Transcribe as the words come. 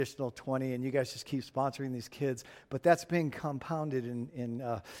additional 20, and you guys just keep sponsoring these kids. But that's being compounded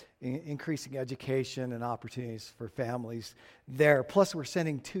in increasing education and opportunities for families there. Plus, we're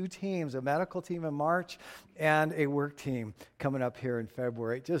sending 2 teams, a medical team in March and a work team coming up here in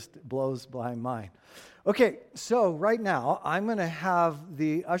February. It just blows my mind. Okay, so right now, I'm going to have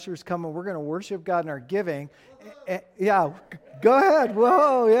the ushers come and we're going to worship God in our giving. Yeah, go ahead.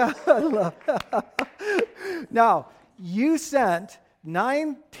 Whoa, yeah. Now, you sent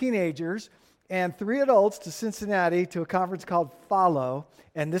 9 teenagers and 3 adults to Cincinnati to a conference called Follow,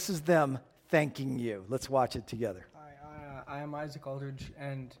 and this is them thanking you. Let's watch it together. Hi, I am Isaac Aldridge,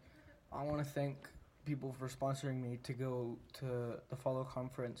 and I want to thank people for sponsoring me to go to the Follow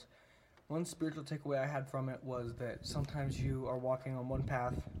conference. One spiritual takeaway I had from it was that sometimes you are walking on one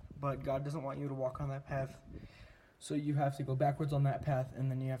path, but God doesn't want you to walk on that path, so you have to go backwards on that path,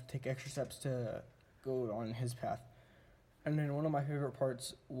 and then you have to take extra steps to go on His path. And then one of my favorite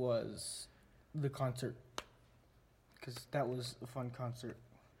parts was the concert, because that was a fun concert.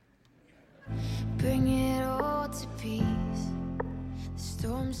 Bring it all to peace, the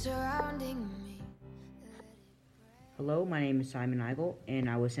storm surrounding me. Hello, my name is Simon Eigel, and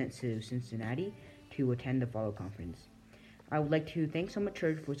I was sent to Cincinnati to attend the Follow Conference. I would like to thank Summit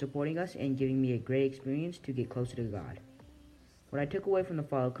Church for supporting us and giving me a great experience to get closer to God. What I took away from the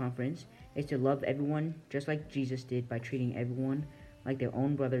Follow Conference is to love everyone just like Jesus did by treating everyone like their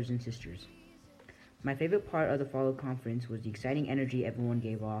own brothers and sisters. My favorite part of the Follow Conference was the exciting energy everyone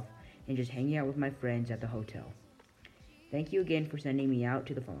gave off and just hanging out with my friends at the hotel. Thank you again for sending me out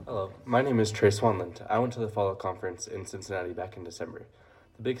to the Follow. Hello, my name is Trey Swanland. I went to the Follow Conference in Cincinnati back in December.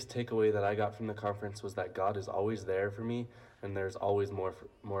 The biggest takeaway that I got from the conference was that God is always there for me and there's always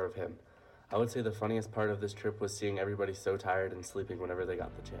more of Him. I would say the funniest part of this trip was seeing everybody so tired and sleeping whenever they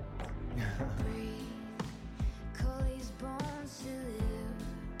got the chance.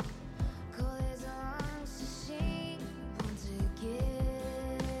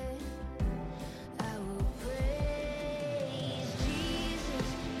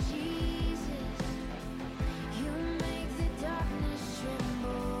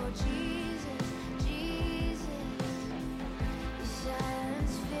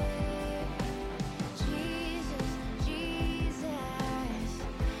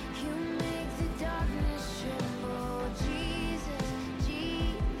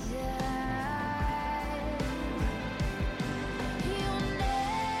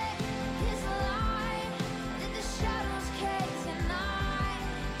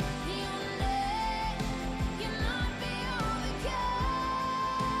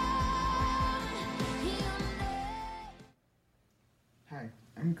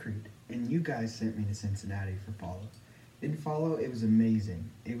 I'm Creed, and you guys sent me to Cincinnati for Follow. In Follow, it was amazing.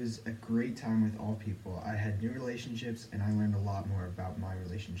 It was a great time with all people. I had new relationships, and I learned a lot more about my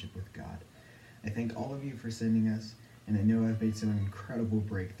relationship with God. I thank all of you for sending us, and I know I've made some incredible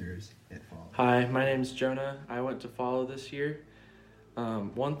breakthroughs at Follow. Hi, my name's Jonah. I went to Follow this year.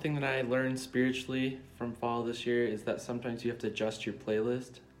 One thing that I learned spiritually from Follow this year is that sometimes you have to adjust your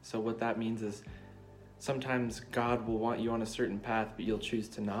playlist. So what that means is sometimes God will want you on a certain path, but you'll choose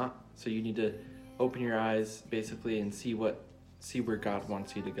to not. So you need to open your eyes, basically, and see where God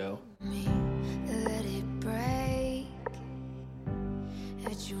wants you to go. Let it break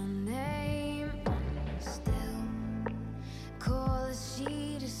at your name still. Call the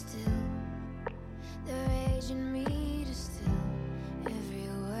sea to still. The rage in me to still. Every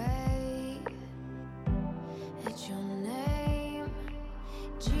way at your name,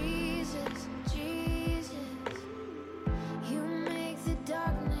 Jesus, Jesus. You make the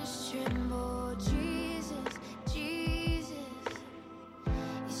darkness tremble, Jesus, Jesus.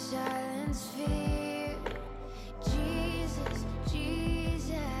 You silence fear, Jesus,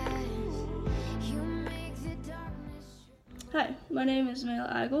 Jesus. You make the darkness tremble. Hi, my name is Mail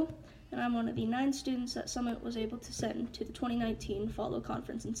Eigel, and I'm one of the 9 students that Summit was able to send to the 2019 Follow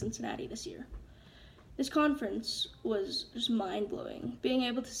Conference in Cincinnati this year. This conference was just mind-blowing. Being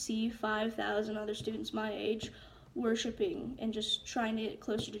able to see 5,000 other students my age worshiping and just trying to get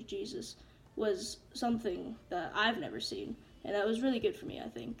closer to Jesus was something that I've never seen, and that was really good for me, I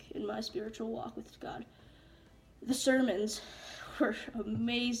think, in my spiritual walk with God. The sermons were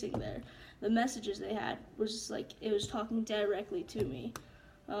amazing there. The messages they had was just like, it was talking directly to me.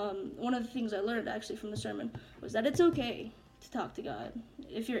 One of the things I learned actually from the sermon was that it's okay to talk to God.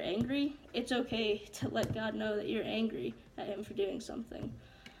 If you're angry, it's okay to let God know that you're angry at Him for doing something.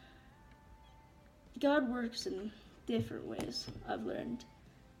 God works in different ways, I've learned.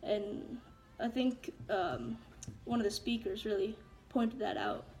 And I think one of the speakers really pointed that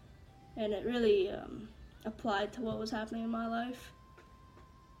out. And it really applied to what was happening in my life.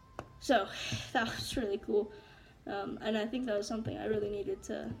 So that was really cool. And I think that was something I really needed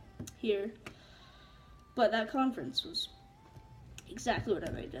to hear. But that conference was exactly what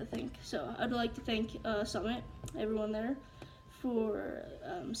I made to think. So I'd like to thank Summit, everyone there, for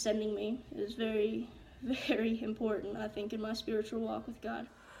sending me. It was very, very important, I think, in my spiritual walk with God.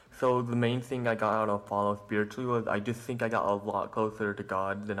 So the main thing I got out of Follow spiritually was I just think I got a lot closer to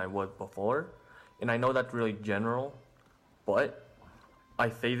God than I was before. And I know that's really general, but I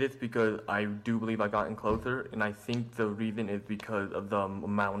say this because I do believe I've gotten closer, and I think the reason is because of the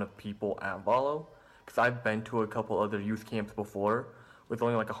amount of people at Follow. Because I've been to a couple other youth camps before with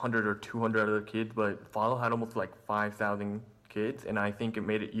only like 100 or 200 other kids, but Follow had almost like 5,000 kids, and I think it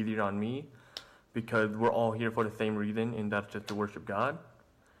made it easier on me because we're all here for the same reason, and that's just to worship God.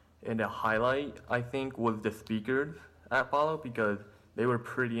 And the highlight, I think, was the speakers at Follow because they were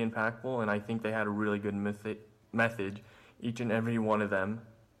pretty impactful, and I think they had a really good message, each and every one of them.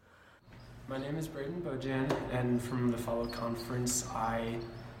 My name is Braden Bojan, and from the Follow conference, I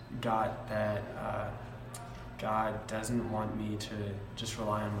got that God doesn't want me to just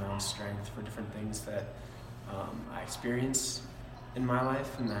rely on my own strength for different things that I experience in my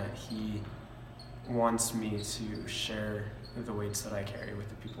life, and that He wants me to share the weights that I carry with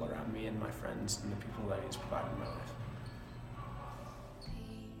the people around me and my friends and the people that He's provided in my life.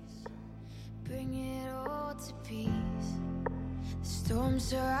 Bring it all to peace. The storm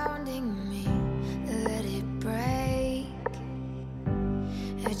surrounding me, let it break.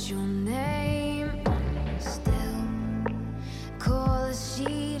 At your name, still call the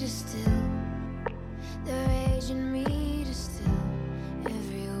sea to still, the rage in me to still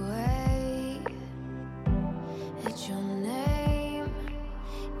every way. At your name,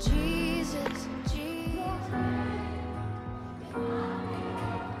 Jesus, Jesus.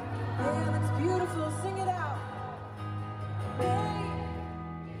 Damn, it's beautiful. Sing it out.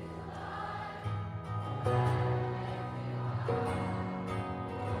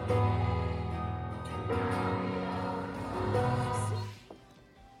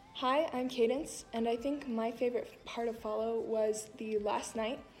 Hi, I'm Cadence, and I think my favorite part of Follow was the last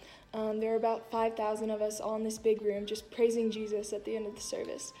night. There were about 5,000 of us all in this big room just praising Jesus at the end of the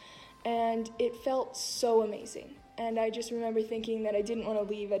service. And it felt so amazing. And I just remember thinking that I didn't want to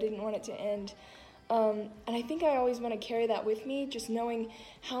leave. I didn't want it to end. And I think I always want to carry that with me, just knowing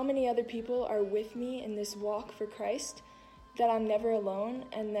how many other people are with me in this walk for Christ, that I'm never alone,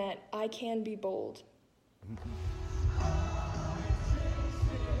 and that I can be bold.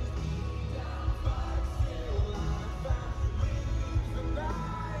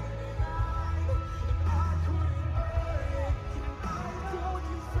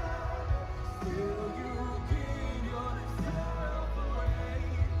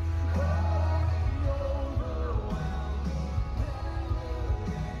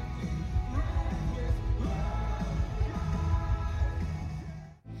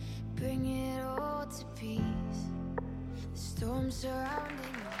 Bring it all to peace. The storm surrounding me.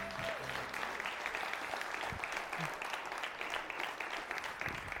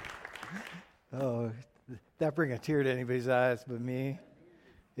 Oh, that bring a tear to anybody's eyes but me.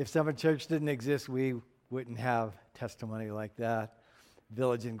 If Summit Church didn't exist, we wouldn't have testimony like that.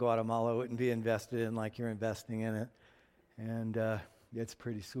 Village in Guatemala wouldn't be invested in like you're investing in it. And it's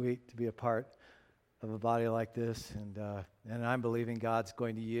pretty sweet to be a part of a body like this. And I'm believing God's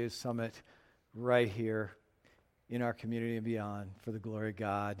going to use Summit right here in our community and beyond for the glory of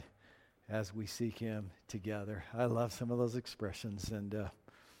God as we seek Him together. I love some of those expressions, and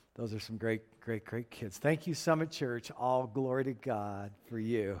those are some great kids. Thank you, Summit Church. All glory to God for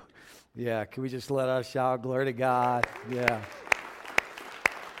you. Yeah, can we just let us shout glory to God? Yeah.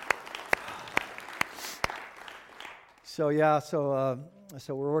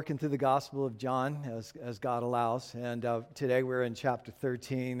 So we're working through the Gospel of John as God allows, and today we're in chapter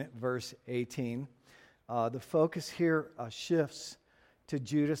 13, verse 18. The focus here shifts to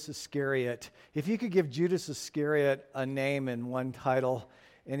Judas Iscariot. If you could give Judas Iscariot a name and one title,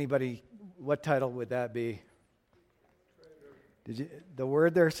 anybody, what title would that be? The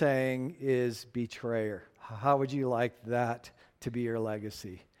word they're saying is betrayer. How would you like that to be your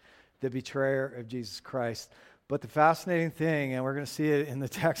legacy? The betrayer of Jesus Christ. But the fascinating thing, and we're going to see it in the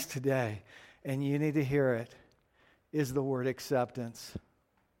text today, and you need to hear it, is the word acceptance.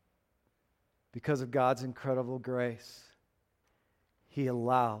 Because of God's incredible grace, He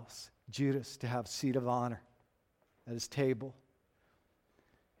allows Judas to have seat of honor at His table.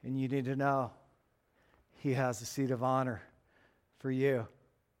 And you need to know He has a seat of honor for you.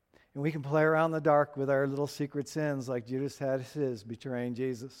 And we can play around in the dark with our little secret sins like Judas had his, betraying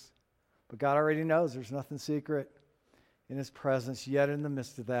Jesus. But God already knows there's nothing secret in His presence, yet in the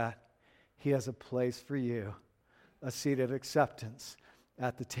midst of that, He has a place for you, a seat of acceptance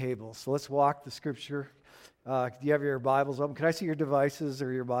at the table. So let's walk the scripture. Do you have your Bibles open? Can I see your devices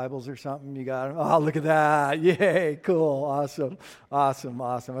or your Bibles or something? You got them? Oh, look at that. Yay, cool. Awesome. I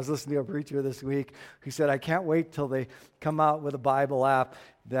was listening to a preacher this week who said, I can't wait till they come out with a Bible app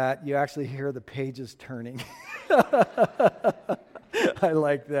that you actually hear the pages turning. I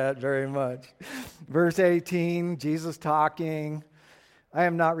like that very much. Verse 18, Jesus talking. I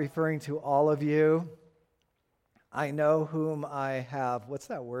am not referring to all of you. I know whom I have. What's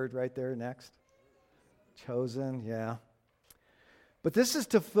that word right there next? Chosen, yeah. But this is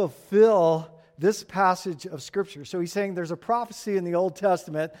to fulfill this passage of Scripture. So he's saying there's a prophecy in the Old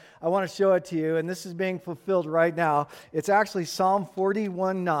Testament. I want to show it to you, and this is being fulfilled right now. It's actually Psalm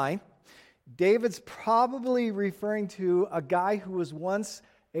 41:9. David's probably referring to a guy who was once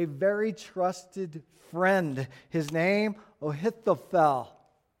a very trusted friend. His name, Ahithophel.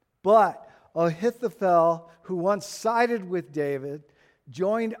 But Ahithophel, who once sided with David,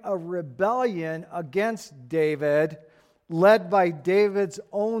 joined a rebellion against David, led by David's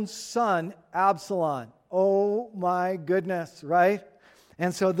own son, Absalom. Oh my goodness, right?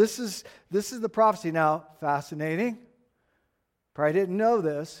 And so this is the prophecy. Now, fascinating. Probably didn't know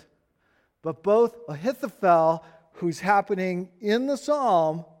this, but both Ahithophel, who's happening in the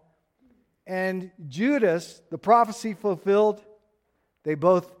psalm, and Judas, the prophecy fulfilled, they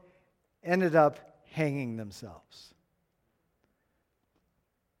both ended up hanging themselves.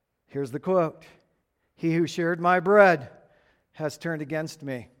 Here's the quote. He who shared my bread has turned against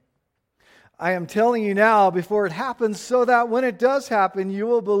me. I am telling you now before it happens so that when it does happen, you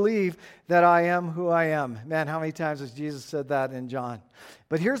will believe that I am who I am. Man, how many times has Jesus said that in John?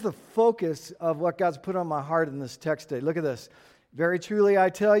 But here's the focus of what God's put on my heart in this text today. Look at this. Very truly I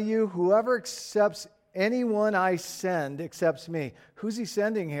tell you, whoever accepts anyone I send accepts me. Who's he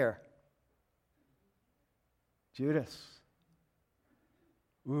sending here? Judas.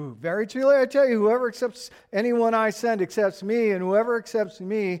 Ooh, very truly I tell you, whoever accepts anyone I send accepts me, and whoever accepts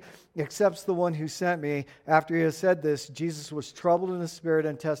me accepts the one who sent me. After he had said this, Jesus was troubled in the spirit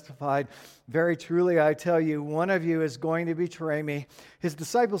and testified, very truly I tell you, one of you is going to betray me. His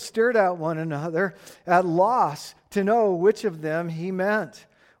disciples stared at one another, at loss to know which of them he meant.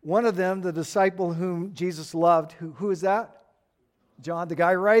 One of them, the disciple whom Jesus loved, who is that? John, the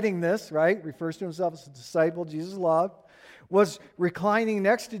guy writing this, right, refers to himself as a disciple Jesus loved, was reclining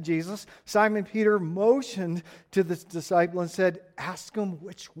next to Jesus. Simon Peter motioned to this disciple and said, ask him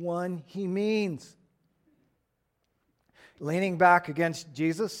which one he means. Leaning back against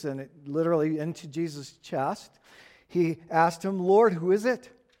Jesus and literally into Jesus' chest, he asked him, Lord, who is it?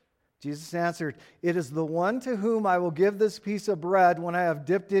 Jesus answered, it is the one to whom I will give this piece of bread when I have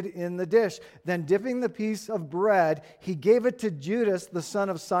dipped it in the dish. Then dipping the piece of bread, he gave it to Judas, the son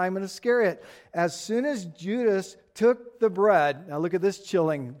of Simon Iscariot. As soon as Judas took the bread, now look at this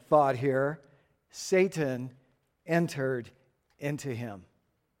chilling thought here, Satan entered into him.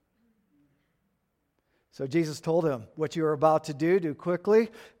 So Jesus told him, what you are about to do quickly.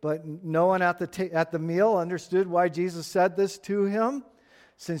 But no one at the meal understood why Jesus said this to him.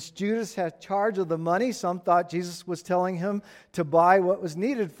 Since Judas had charge of the money, some thought Jesus was telling him to buy what was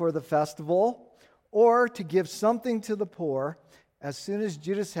needed for the festival or to give something to the poor. As soon as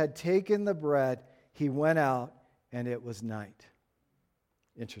Judas had taken the bread, he went out, and it was night.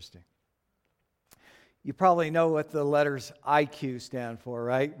 Interesting. You probably know what the letters IQ stand for,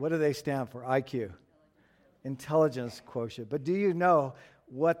 right? What do they stand for? IQ. Intelligence quotient. But do you know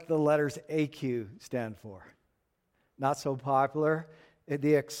what the letters AQ stand for? Not so popular.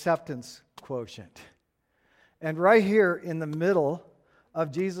 The acceptance quotient. And right here in the middle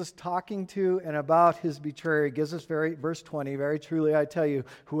of Jesus talking to and about his betrayer, he gives us verse 20, very truly I tell you,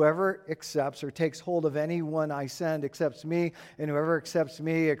 whoever accepts or takes hold of anyone I send accepts me, and whoever accepts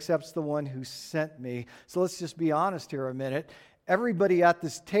me accepts the one who sent me. So let's just be honest here a minute. Everybody at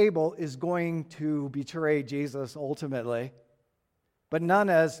this table is going to betray Jesus ultimately, but none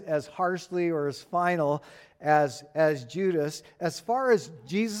as harshly or as final as Judas. As far as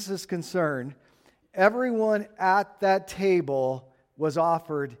Jesus is concerned, everyone at that table was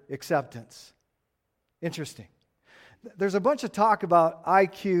offered acceptance. Interesting. There's a bunch of talk about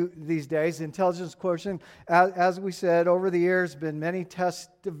IQ these days, intelligence quotient. As we said, over the years, been many tests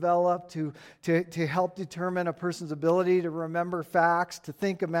developed to help determine a person's ability to remember facts, to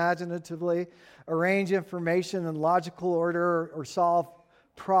think imaginatively, arrange information in logical order, or solve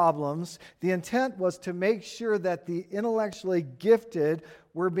problems. The intent was to make sure that the intellectually gifted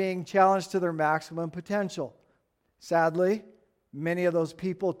were being challenged to their maximum potential. Sadly, many of those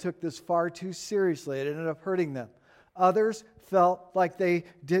people took this far too seriously. It ended up hurting them. Others felt like they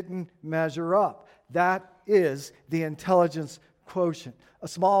didn't measure up. That is the intelligence quotient. A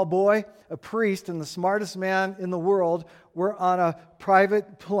small boy, a priest, and the smartest man in the world were on a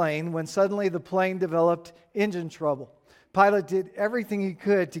private plane when suddenly the plane developed engine trouble. Pilot did everything he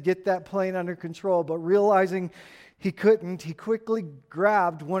could to get that plane under control, but realizing he couldn't, he quickly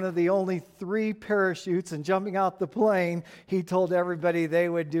grabbed one of the only 3 parachutes, and jumping out the plane, he told everybody they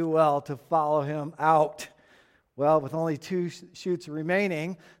would do well to follow him out. Well, with only 2 chutes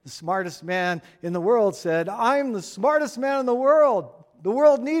remaining, the smartest man in the world said, "I'm the smartest man in the world. The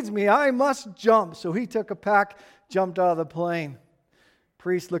world needs me. I must jump." So he took a pack, jumped out of the plane.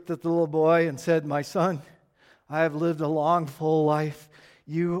 Priest looked at the little boy and said, "My son, I have lived a long, full life.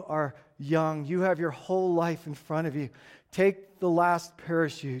 You are young. You have your whole life in front of you. Take the last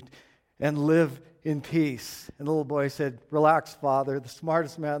parachute and live in peace." And the little boy said, "Relax, Father. The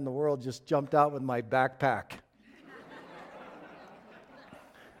smartest man in the world just jumped out with my backpack."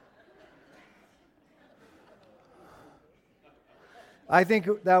 I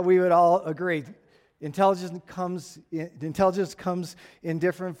think that we would all agree. Intelligence comes in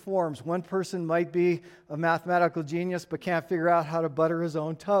different forms. One person might be a mathematical genius but can't figure out how to butter his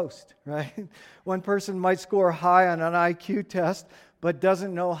own toast, right? One person might score high on an IQ test but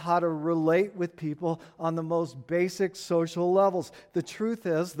doesn't know how to relate with people on the most basic social levels. The truth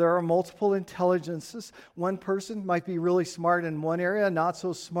is, there are multiple intelligences. One person might be really smart in one area, not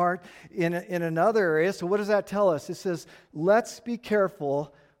so smart in another area. So what does that tell us? It says, let's be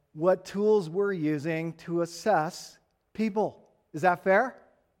careful what tools we're using to assess people. Is that fair?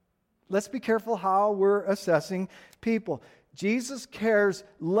 Let's be careful how we're assessing people. Jesus cares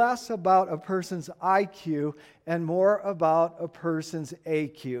less about a person's IQ and more about a person's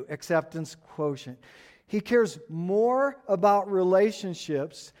AQ, acceptance quotient. He cares more about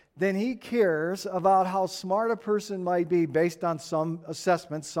relationships than he cares about how smart a person might be based on some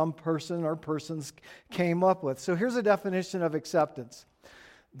assessment some person or persons came up with. So here's a definition of acceptance: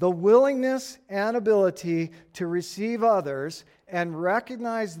 the willingness and ability to receive others and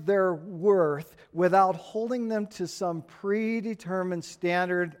recognize their worth without holding them to some predetermined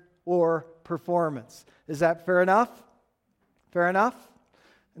standard or performance. Is that fair enough? Fair enough?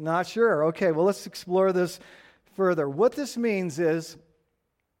 Not sure. Okay, well, let's explore this further. What this means is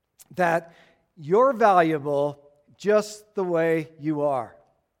that you're valuable just the way you are.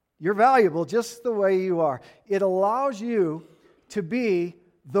 You're valuable just the way you are. It allows you to be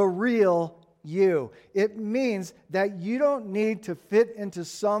the real you. It means that you don't need to fit into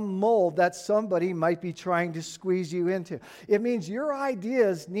some mold that somebody might be trying to squeeze you into. It means your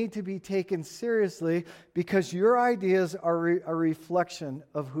ideas need to be taken seriously because your ideas are a reflection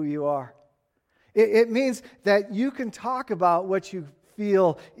of who you are. It means that you can talk about what you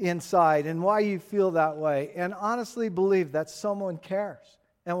feel inside and why you feel that way and honestly believe that someone cares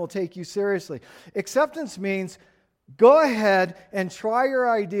and will take you seriously. Acceptance means go ahead and try your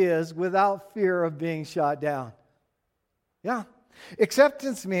ideas without fear of being shot down. Yeah.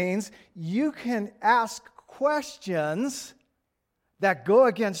 Acceptance means you can ask questions that go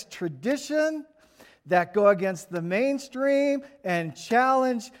against tradition, that go against the mainstream, and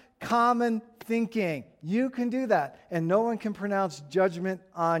challenge common thinking. You can do that, and no one can pronounce judgment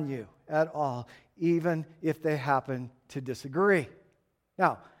on you at all, even if they happen to disagree.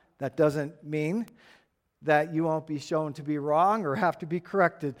 Now, that doesn't mean that you won't be shown to be wrong or have to be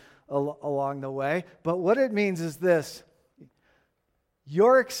corrected along the way. But what it means is this: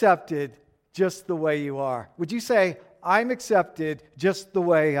 you're accepted just the way you are. Would you say, I'm accepted just the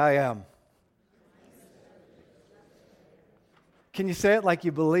way I am? Can you say it like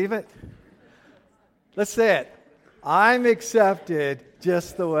you believe it? Let's say it. I'm accepted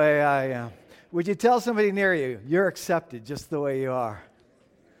just the way I am. Would you tell somebody near you, you're accepted just the way you are?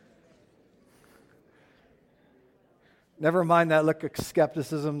 Never mind that look of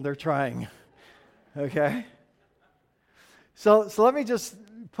skepticism, they're trying. Okay? So let me just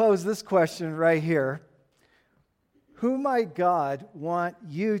pose this question right here. Who might God want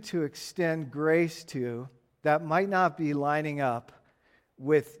you to extend grace to that might not be lining up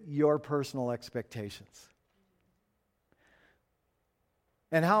with your personal expectations?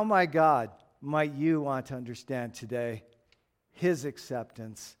 And how might you want to understand today His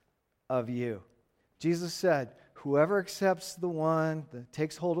acceptance of you? Jesus said, whoever accepts the one, that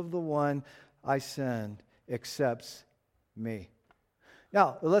takes hold of the one I send, accepts me.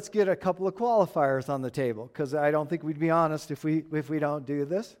 Now, let's get a couple of qualifiers on the table, because I don't think we'd be honest if we don't do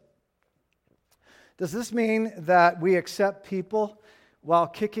this. Does this mean that we accept people while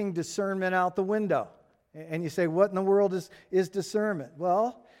kicking discernment out the window? And you say, what in the world is discernment?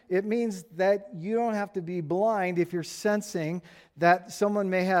 Well, It means that you don't have to be blind if you're sensing that someone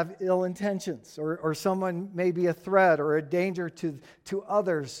may have ill intentions, or someone may be a threat or a danger to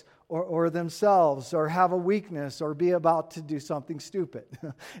others or themselves, or have a weakness, or be about to do something stupid.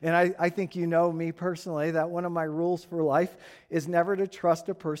 And I think you know me personally, that one of my rules for life is never to trust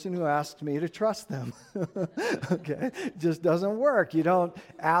a person who asks me to trust them. Okay? It just doesn't work. You don't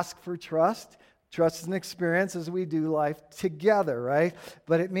ask for trust. Trust is an experience as we do life together, right?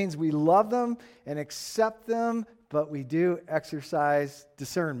 But it means we love them and accept them, but we do exercise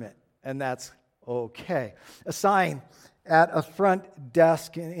discernment, and that's okay. A sign at a front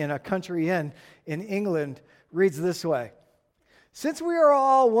desk in a country inn in England reads this way: "Since we are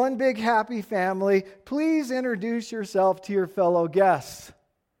all one big happy family, please introduce yourself to your fellow guests."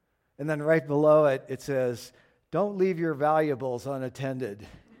 And then right below it, it says, "Don't leave your valuables unattended."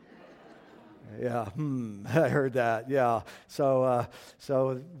 Yeah, I heard that. Yeah, so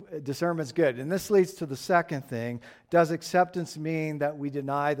discernment's good. And this leads to the second thing. Does acceptance mean that we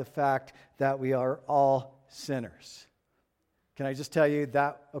deny the fact that we are all sinners? Can I just tell you,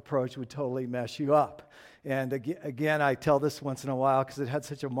 that approach would totally mess you up. And again, I tell this once in a while because it had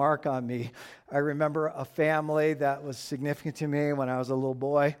such a mark on me. I remember a family that was significant to me when I was a little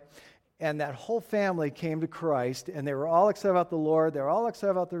boy. And that whole family came to Christ, and they were all excited about the Lord. They were all excited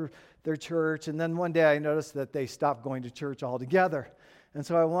about their church. And then one day I noticed that they stopped going to church altogether. And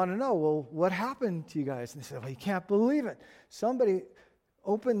so I want to know, well, what happened to you guys? And they said, well, you can't believe it. Somebody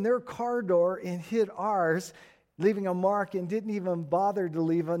opened their car door and hit ours, leaving a mark, and didn't even bother to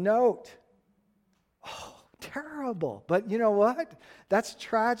leave a note. Oh, terrible. But you know what? That's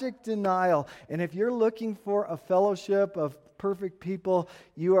tragic denial. And if you're looking for a fellowship of perfect people,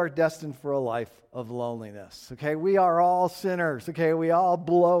 you are destined for a life of loneliness. Okay, we are all sinners. Okay, we all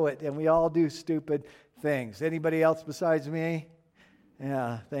blow it, and we all do stupid things. Anybody else besides me?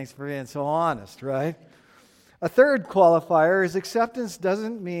 Yeah, thanks for being so honest, right? A third qualifier is acceptance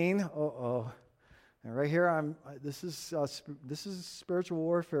doesn't mean, and right here this is spiritual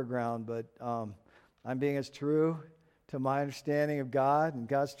warfare ground, but I'm being as true to my understanding of God and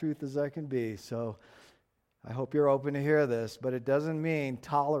God's truth as I can be. So I hope you're open to hear this, but it doesn't mean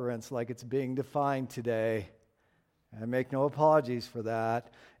tolerance like it's being defined today. I make no apologies for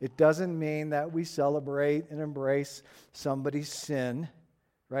that. It doesn't mean that we celebrate and embrace somebody's sin,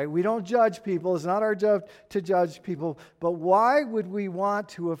 right? We don't judge people. It's not our job to judge people. But why would we want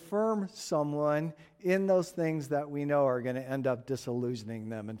to affirm someone in those things that we know are going to end up disillusioning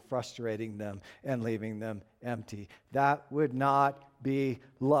them and frustrating them and leaving them empty? That would not be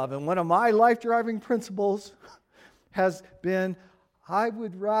love. And one of my life-driving principles has been, I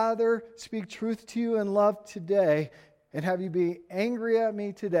would rather speak truth to you in love today and have you be angry at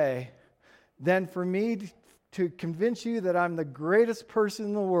me today than for me to convince you that I'm the greatest person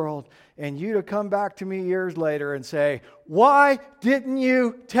in the world and you to come back to me years later and say, why didn't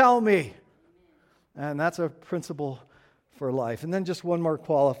you tell me? And that's a principle for life. And then just one more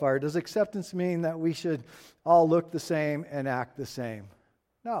qualifier. Does acceptance mean that we should all look the same and act the same?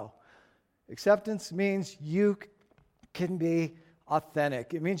 No. Acceptance means you can be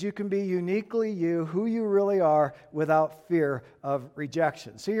authentic. It means you can be uniquely you, who you really are, without fear of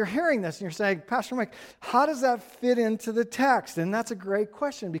rejection. So you're hearing this and you're saying, Pastor Mike, how does that fit into the text? And that's a great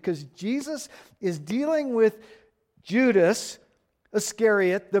question, because Jesus is dealing with Judas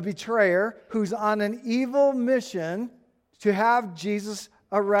Iscariot, the betrayer, who's on an evil mission to have Jesus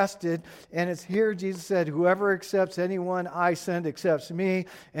arrested. And it's here Jesus said, whoever accepts anyone I send accepts me,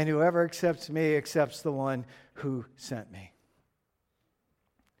 and whoever accepts me accepts the one who sent me.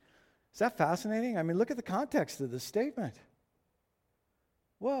 Is that fascinating? I mean, look at the context of this statement.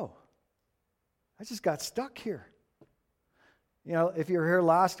 Whoa. I just got stuck here. You know, if you were here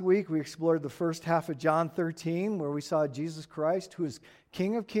last week, we explored the first half of John 13, where we saw Jesus Christ, who is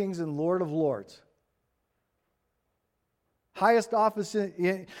King of Kings and Lord of Lords. Highest office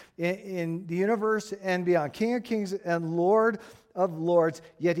in the universe and beyond. King of Kings and Lord of Lords.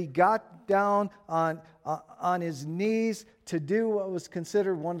 Yet he got down on his knees to do what was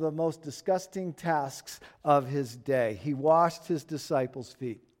considered one of the most disgusting tasks of his day. He washed his disciples'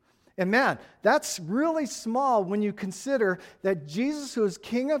 feet. And man, that's really small when you consider that Jesus, who is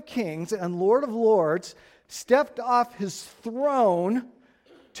King of Kings and Lord of Lords, stepped off his throne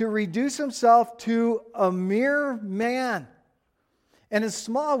to reduce himself to a mere man. And it's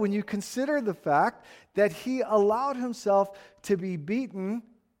small when you consider the fact that he allowed himself to be beaten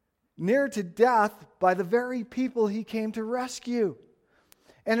near to death by the very people he came to rescue.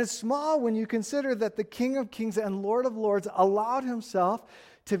 And it's small when you consider that the King of Kings and Lord of Lords allowed himself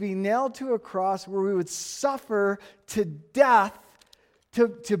to be nailed to a cross where we would suffer to death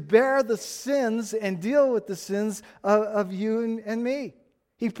to bear the sins and deal with the sins of you and me.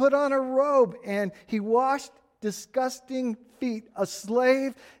 He put on a robe and he washed disgusting feet, a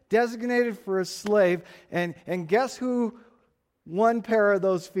slave designated for a slave. And guess who one pair of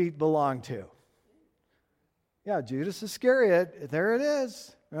those feet belonged to? Yeah, Judas Iscariot. There it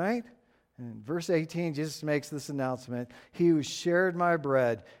is, right? In verse 18, Jesus makes this announcement: he who shared my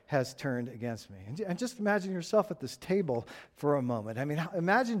bread has turned against me. And just imagine yourself at this table for a moment. I mean,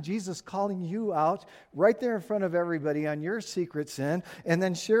 imagine Jesus calling you out right there in front of everybody on your secret sin, and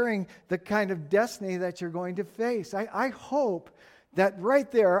then sharing the kind of destiny that you're going to face. I hope that right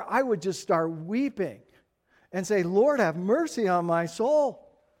there I would just start weeping and say, Lord, have mercy on my soul.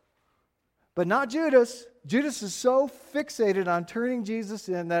 But not Judas. Judas is so fixated on turning Jesus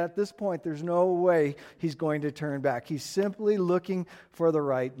in that at this point there's no way he's going to turn back. He's simply looking for the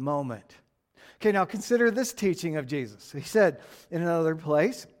right moment. Okay, now consider this teaching of Jesus. He said in another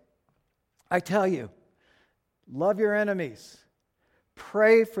place, I tell you, love your enemies.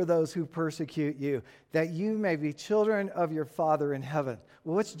 Pray for those who persecute you, that you may be children of your Father in heaven.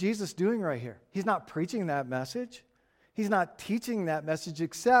 Well, what's Jesus doing right here? He's not preaching that message. He's not teaching that message,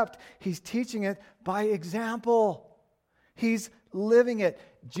 except he's teaching it by example. He's living it.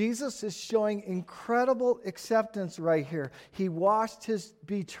 Jesus is showing incredible acceptance right here. He washed his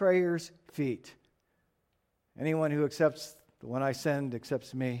betrayer's feet. Anyone who accepts the one I send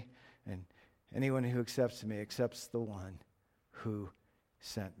accepts me, and anyone who accepts me accepts the one who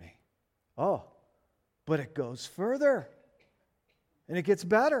sent me. Oh, but it goes further, and it gets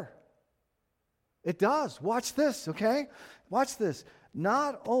better. It does. Watch this, okay? Watch this.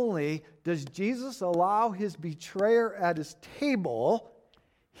 Not only does Jesus allow his betrayer at his table,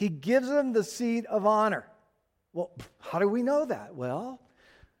 he gives him the seat of honor. Well, how do we know that? Well,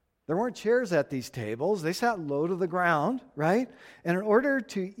 there weren't chairs at these tables. They sat low to the ground, right? And in order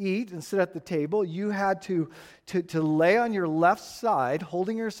to eat and sit at the table, you had to lay on your left side,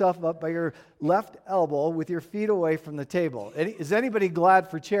 holding yourself up by your left elbow with your feet away from the table. Is anybody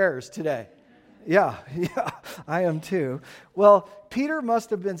glad for chairs today? Yeah, I am too. Well, Peter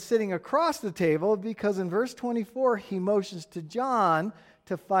must have been sitting across the table because in verse 24, he motions to John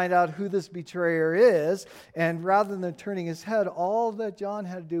to find out who this betrayer is. And rather than turning his head, all that John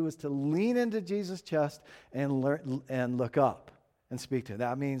had to do was to lean into Jesus' chest and look up and speak to him.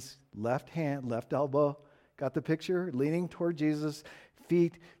 That means left hand, left elbow. Got the picture? Leaning toward Jesus,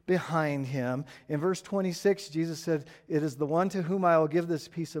 feet behind him. In verse 26, Jesus said, "It is the one to whom I will give this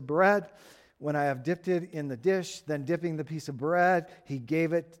piece of bread. When I have dipped it in the dish," then dipping the piece of bread, he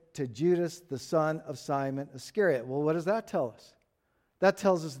gave it to Judas, the son of Simon Iscariot. Well, what does that tell us? That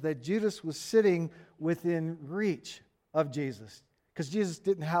tells us that Judas was sitting within reach of Jesus, because Jesus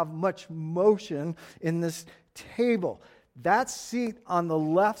didn't have much motion in this table. That seat on the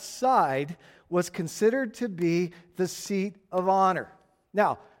left side was considered to be the seat of honor.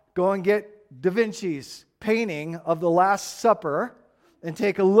 Now, go and get Da Vinci's painting of the Last Supper and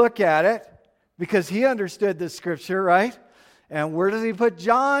take a look at it, because he understood this scripture, right? And where does he put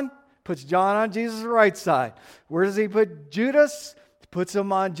John? Puts John on Jesus' right side. Where does he put Judas? Puts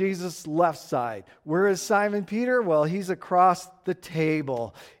him on Jesus' left side. Where is Simon Peter? Well, he's across the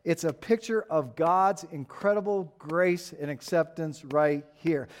table. It's a picture of God's incredible grace and acceptance right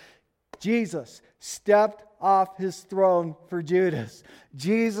here. Jesus stepped off his throne for Judas.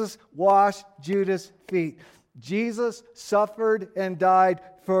 Jesus washed Judas' feet. Jesus suffered and died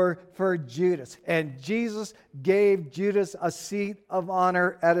for Judas. And Jesus gave Judas a seat of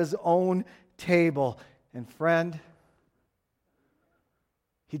honor at his own table. And friend,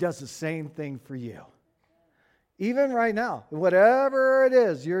 he does the same thing for you. Even right now, whatever it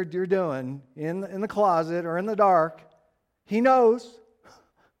is you're doing in the closet or in the dark, he knows.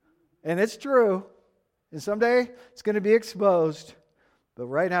 And it's true. And someday it's going to be exposed. But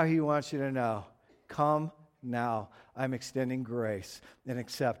right now he wants you to know, come now. I'm extending grace and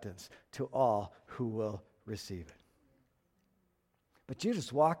acceptance to all who will receive it. But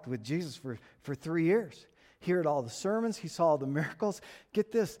Judas walked with Jesus for 3 years. He heard all the sermons. He saw all the miracles.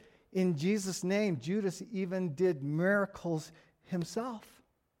 Get this. In Jesus' name, Judas even did miracles himself.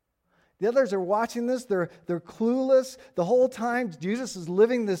 The others are watching this. They're clueless. The whole time, Judas is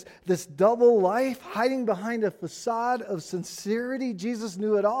living this double life, hiding behind a facade of sincerity. Jesus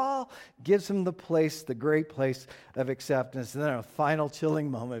knew it all. Gives him the great place of acceptance. And then a final chilling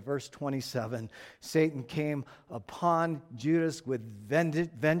moment, verse 27. Satan came upon Judas with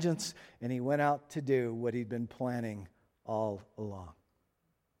vengeance, and he went out to do what he'd been planning all along.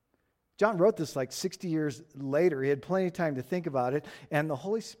 John wrote this like 60 years later. He had plenty of time to think about it, and the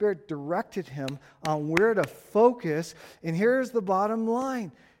Holy Spirit directed him on where to focus. And here's the bottom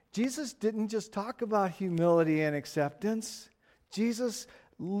line. Jesus didn't just talk about humility and acceptance. Jesus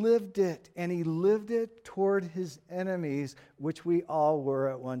lived it, and he lived it toward his enemies, which we all were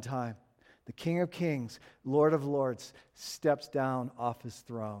at one time. The King of Kings, Lord of Lords, steps down off his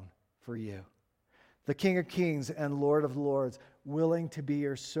throne for you. The King of Kings and Lord of Lords, willing to be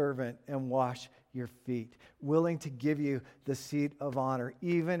your servant and wash your feet, willing to give you the seat of honor,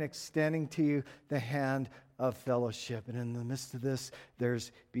 even extending to you the hand of fellowship. And in the midst of this,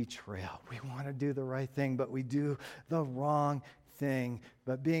 there's betrayal. We want to do the right thing, but we do the wrong thing.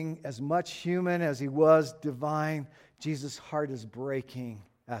 But being as much human as he was divine, Jesus' heart is breaking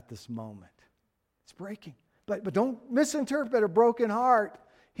at this moment. It's breaking. But don't misinterpret a broken heart.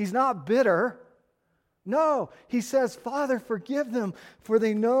 He's not bitter. No, he says, Father, forgive them, for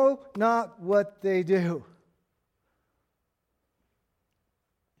they know not what they do.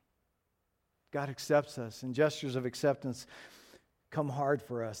 God accepts us, and gestures of acceptance come hard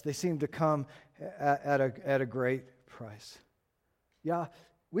for us. They seem to come at a great price. Yeah,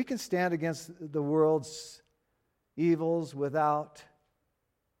 we can stand against the world's evils without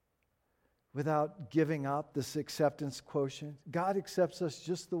giving up this acceptance quotient. God accepts us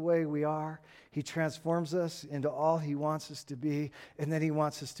just the way we are. He transforms us into all he wants us to be, and then he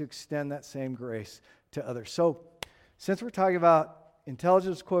wants us to extend that same grace to others. So, since we're talking about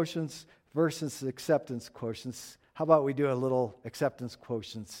intelligence quotients versus acceptance quotients, how about we do a little acceptance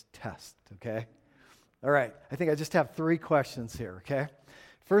quotients test, okay? All right, I think I just have 3 questions here, okay?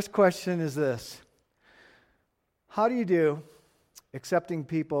 First question is this. How do you do accepting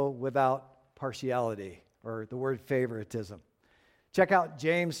people without partiality, or the word favoritism? Check out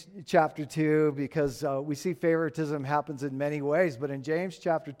James chapter 2, because we see favoritism happens in many ways. But in James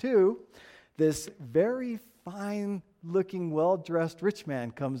chapter 2, this very fine-looking, well-dressed rich man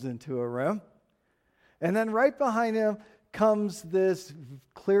comes into a room. And then right behind him comes this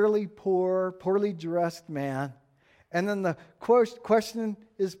clearly poor, poorly dressed man. And then the question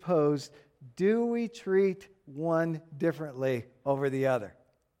is posed, do we treat one differently over the other?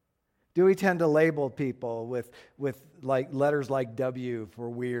 Do we tend to label people with like letters like W for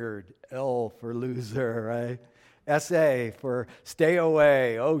weird, L for loser, right? SA for stay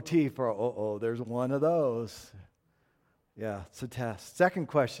away, OT for there's one of those. Yeah, it's a test. Second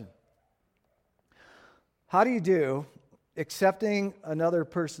question. How do you do accepting another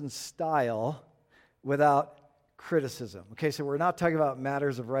person's style without criticism? Okay, so we're not talking about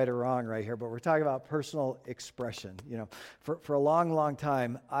matters of right or wrong right here, but we're talking about personal expression. You know, for a long, long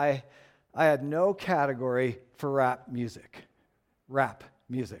time, I had no category for rap music,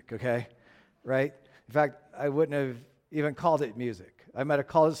 okay, right? In fact, I wouldn't have even called it music. I might have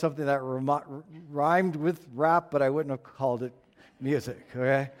called it something that rhymed with rap, but I wouldn't have called it music,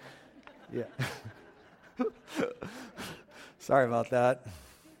 okay? Yeah. Sorry about that.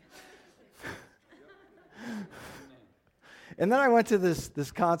 And then I went to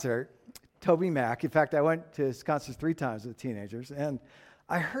this concert, Toby Mac. In fact, I went to his concerts 3 times with teenagers, and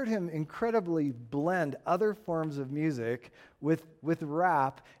I heard him incredibly blend other forms of music with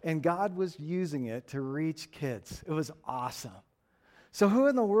rap, and God was using it to reach kids. It was awesome. So who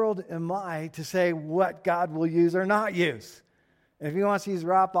in the world am I to say what God will use or not use? And if he wants to use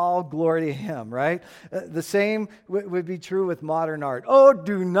rap, all glory to him, right? The same would be true with modern art. Oh,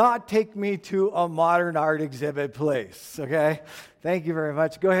 do not take me to a modern art exhibit, please, okay? Thank you very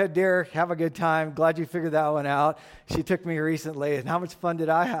much. Go ahead, dear. Have a good time. Glad you figured that one out. She took me recently, and how much fun did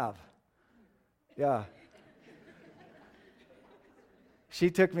I have? Yeah.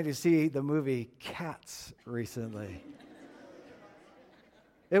 She took me to see the movie Cats recently.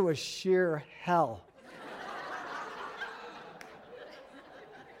 It was sheer hell.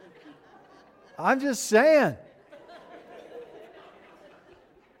 I'm just saying.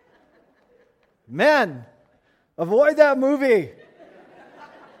 Men, avoid that movie.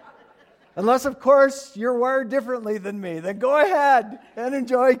 Unless, of course, you're wired differently than me. Then go ahead and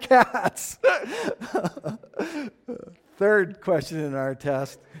enjoy Cats. Third question in our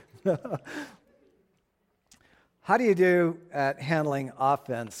test. How do you do at handling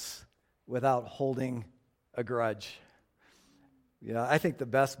offense without holding a grudge? You know, I think the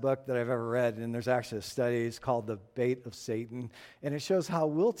best book that I've ever read, and there's actually a study, it's called The Bait of Satan, and it shows how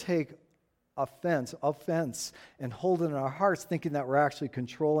we'll take offense, and hold it in our hearts thinking that we're actually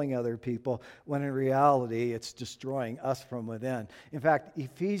controlling other people, when in reality it's destroying us from within. In fact,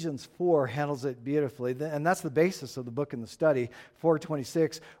 Ephesians 4 handles it beautifully, and that's the basis of the book and the study,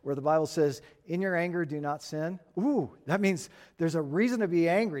 4:26, where the Bible says, in your anger do not sin. Ooh, that means there's a reason to be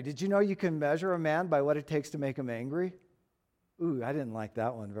angry. Did you know you can measure a man by what it takes to make him angry? Ooh, I didn't like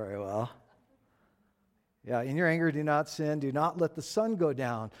that one very well. Yeah, in your anger do not sin. Do not let the sun go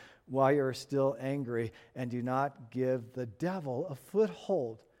down while you're still angry. And do not give the devil a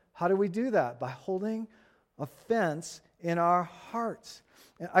foothold. How do we do that? By holding offense in our hearts.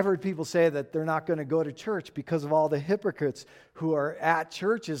 I've heard people say that they're not going to go to church because of all the hypocrites who are at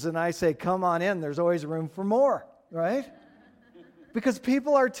churches. And I say, come on in. There's always room for more, right? Because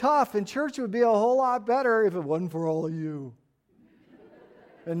people are tough. And church would be a whole lot better if it wasn't for all of you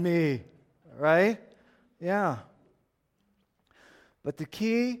and me, right? Yeah. But the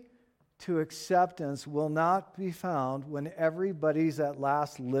key to acceptance will not be found when everybody's at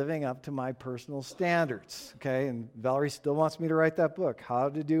last living up to my personal standards. Okay? And Valerie still wants me to write that book, How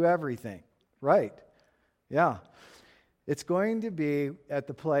to Do Everything. Right. Yeah. It's going to be at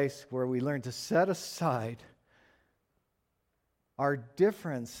the place where we learn to set aside our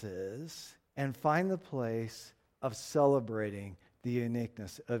differences and find the place of celebrating the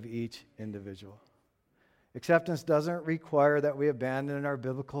uniqueness of each individual. Acceptance doesn't require that we abandon our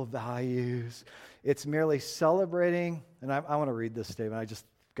biblical values. It's merely celebrating, and I want to read this statement. I just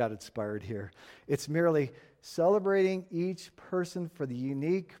got inspired here. It's merely celebrating each person for the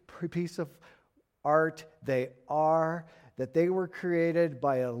unique piece of art they are, that they were created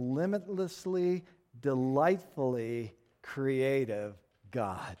by a limitlessly, delightfully creative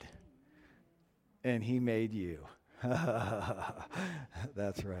God. And He made you.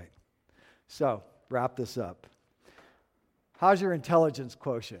 That's right. So, wrap this up. How's your intelligence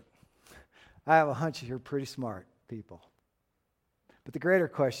quotient? I have a hunch you're pretty smart people. But the greater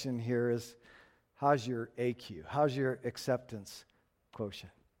question here is, how's your AQ? How's your acceptance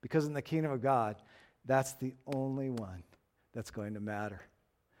quotient? Because in the kingdom of God, that's the only one that's going to matter.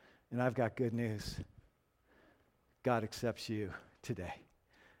 And I've got good news. God accepts you today,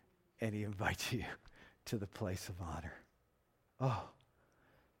 and He invites you to the place of honor. Oh,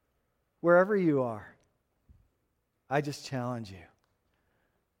 wherever you are, I just challenge you.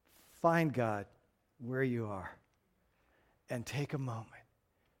 Find God where you are and take a moment.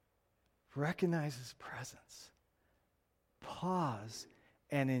 Recognize His presence. Pause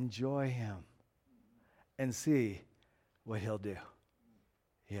and enjoy Him and see what He'll do.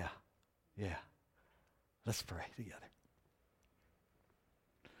 Yeah. Let's pray together.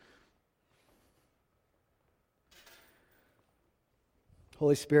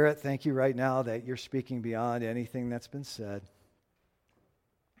 Holy Spirit, thank you right now that you're speaking beyond anything that's been said.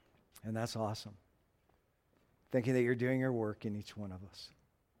 And that's awesome. Thank you that you're doing your work in each one of us.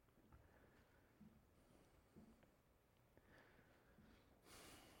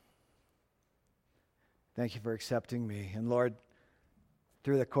 Thank you for accepting me. And Lord,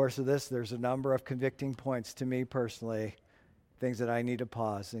 through the course of this, there's a number of convicting points to me personally, things that I need to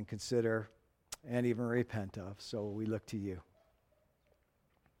pause and consider and even repent of. So we look to you.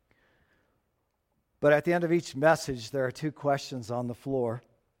 But at the end of each message, there are two questions on the floor.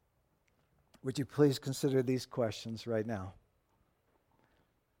 Would you please consider these questions right now?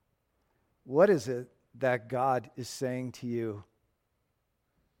 What is it that God is saying to you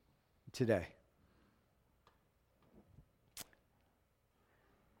today?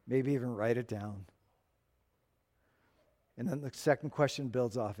 Maybe even write it down. And then the second question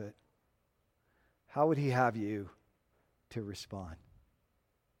builds off it. How would He have you to respond?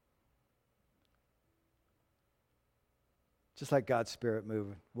 Just let God's Spirit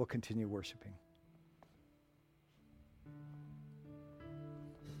move, we'll continue worshiping.